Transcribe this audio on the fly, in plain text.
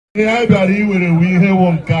I got you with a wee hair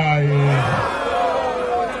one guy.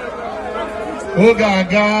 Oh,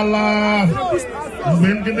 Gala,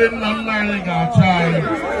 when did not like our child?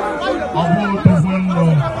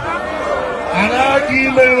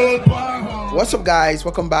 What's up, guys?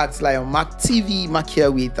 Welcome back to Lion Mark TV. Mark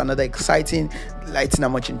here with another exciting, lighting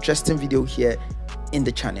and much interesting video here in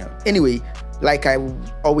the channel. Anyway, like I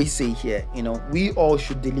always say here, we all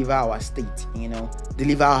should deliver our state.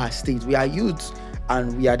 Deliver our state. We are youths,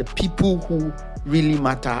 and we are the people who really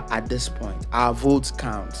matter at this point. Our votes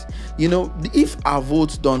count. If our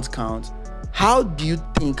votes don't count, how do you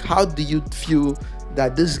feel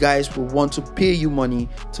that these guys will want to pay you money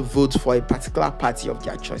to vote for a particular party of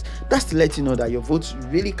their choice? That's to let you know that your votes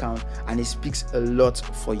really count, and it speaks a lot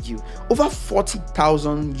for you. Over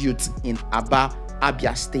 40,000 youths in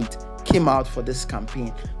Abia state came out for this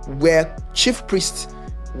campaign, where Chief Priest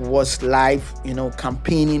was live,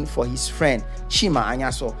 campaigning for his friend Chima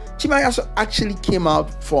Anyaso. Chima Anyaso actually came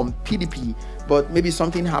out from PDP, but maybe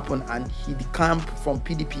something happened and he decamped from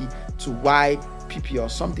PDP to YPP or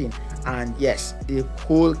something. And yes, the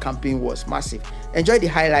whole campaign was massive. Enjoy the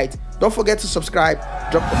highlight. Don't forget to subscribe.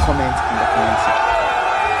 Drop a comment in the comment section.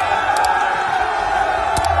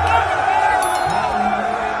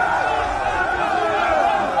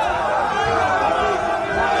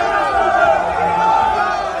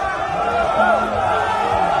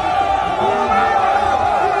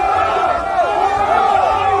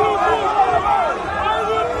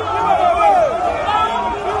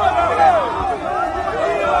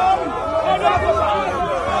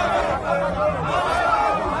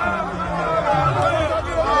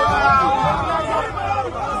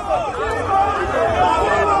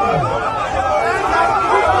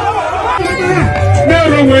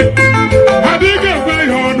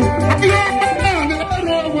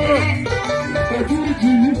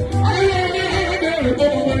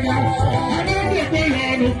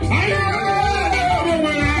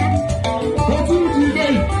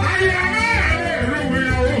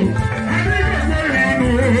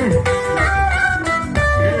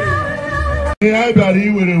 I got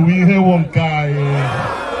you with a wee hair one guy.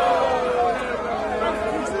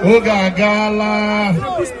 Oh, Gala,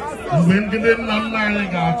 when did not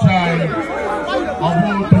like our child?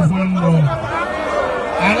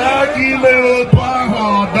 And I give you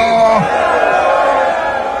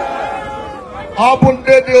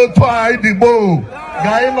to try the bow,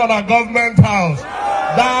 going on a government house.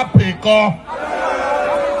 That picker,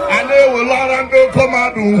 and they will learn to come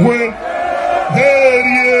out and win.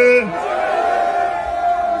 Hey,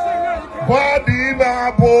 Wadi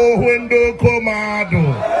Babo window comado.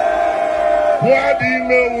 Wadi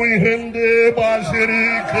no we hinde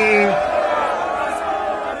Bashirike.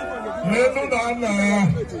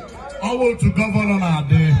 I want to govern on our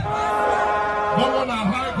day. Governor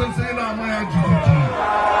High President Maya GDG.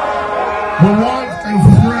 We want a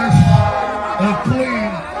fresh, a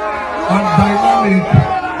clean, and dynamic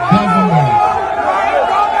government.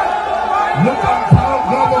 Look at how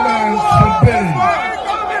government should be.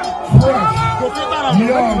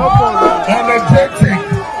 Young, energetic,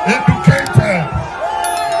 educated.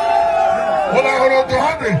 What I want to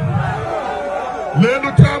have it. Let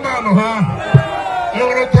the chairman,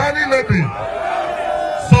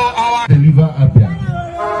 so our deliver Abia.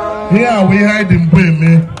 Here we hide in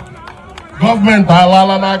Billionaires. Government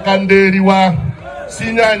alala na kanderiwa.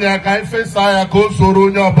 Sinya nyaka ifesa ya kosoro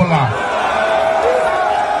nyobola.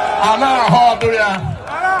 Ana hodo ya.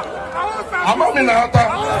 Amami na hata.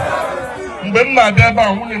 When my deba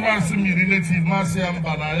only mass relative, mass and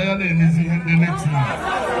banana is relative.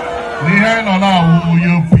 Behind on our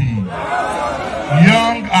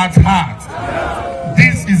young at heart.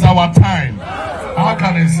 This is our time. How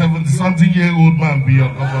can a 70-something-year-old man be a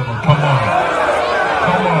governor? Come on.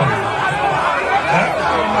 Come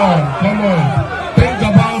on. Come on. Think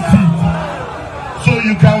about it. So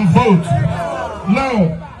you can vote. Now,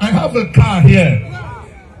 I have a car here.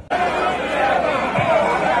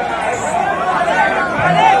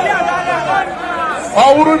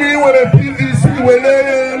 I wouldn't be with a PVC when they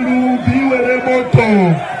be with a motor.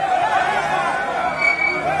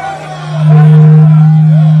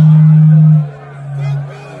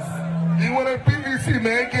 You want a PVC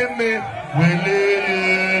making me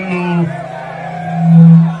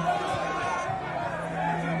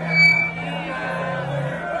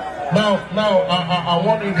Now I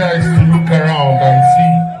want you guys to look around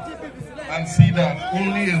and see that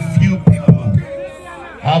only a few people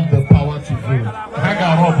have the power to vote. I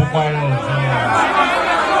got robbed by us.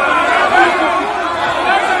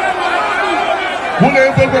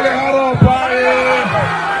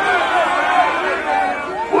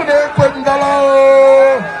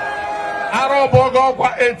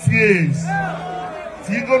 8 years.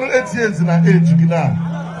 So you go to 8 years in an age now.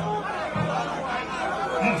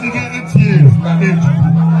 You get 8 years in an age.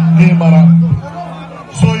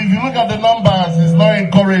 So if you look at the numbers, it's not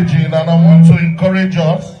encouraging, and I want to encourage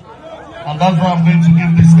us. And that's why I'm going to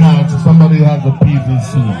give this card to somebody who has a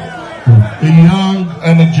PVC. A young,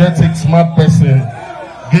 energetic, smart person.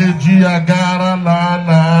 Geji agara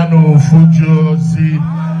na no fujosi.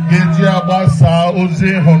 Geji abasa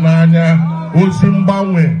ozi honanya. Ozi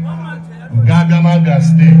mbanwe. Gaganaga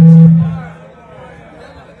State.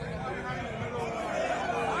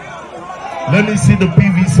 Let me see the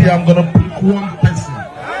PVC. I'm going to pick one person.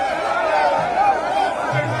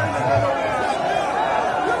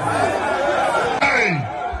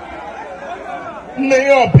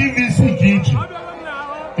 Your PVC Gigi.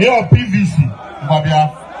 Your PVC Babia.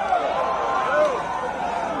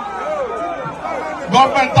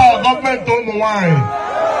 Government don't know why.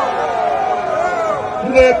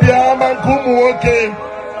 Maybe I'm okay.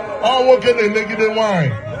 I'm okay to make it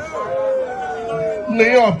wine.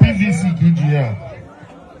 Your PVC Gigi.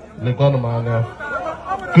 Le Gonamania.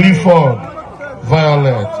 Clifford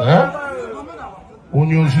Violet.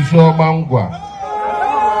 Unyo Shiso Mangwa.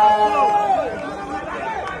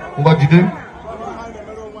 What you do?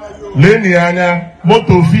 Lenny Anya,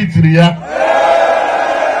 moto fitria.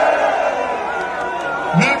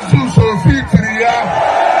 Lexus or fitria.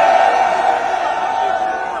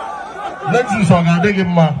 Lexus on a dig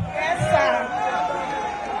ma.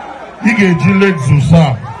 You get Lexus.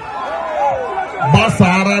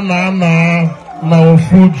 Basara Nana, now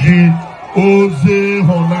Fuji, Oze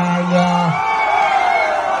Honaya,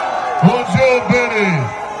 Oze Bere,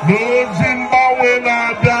 no Zimbabwe.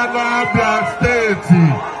 Abia State.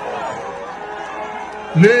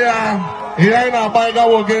 Lea, na baiga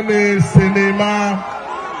wogene cinema.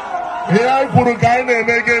 Puru kaine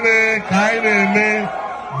me.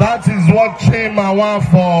 That is what Chima want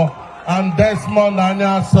for, and Desmond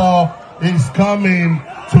Anyaso is coming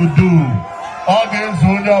to do.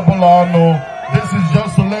 This is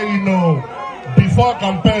just to let you know. Before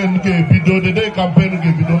campaign, the day campaign,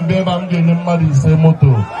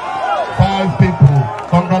 moto. 5 people.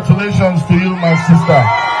 Congratulations to you, my sister.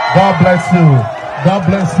 God bless you. God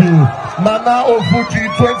bless you. Nana Ofuji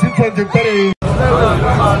 2023.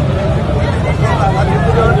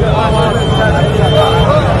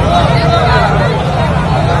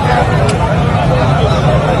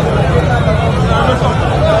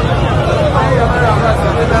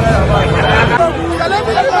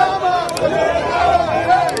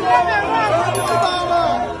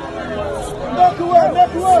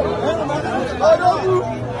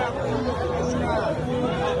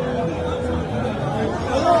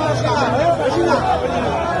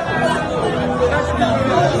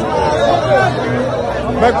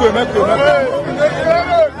 Make way.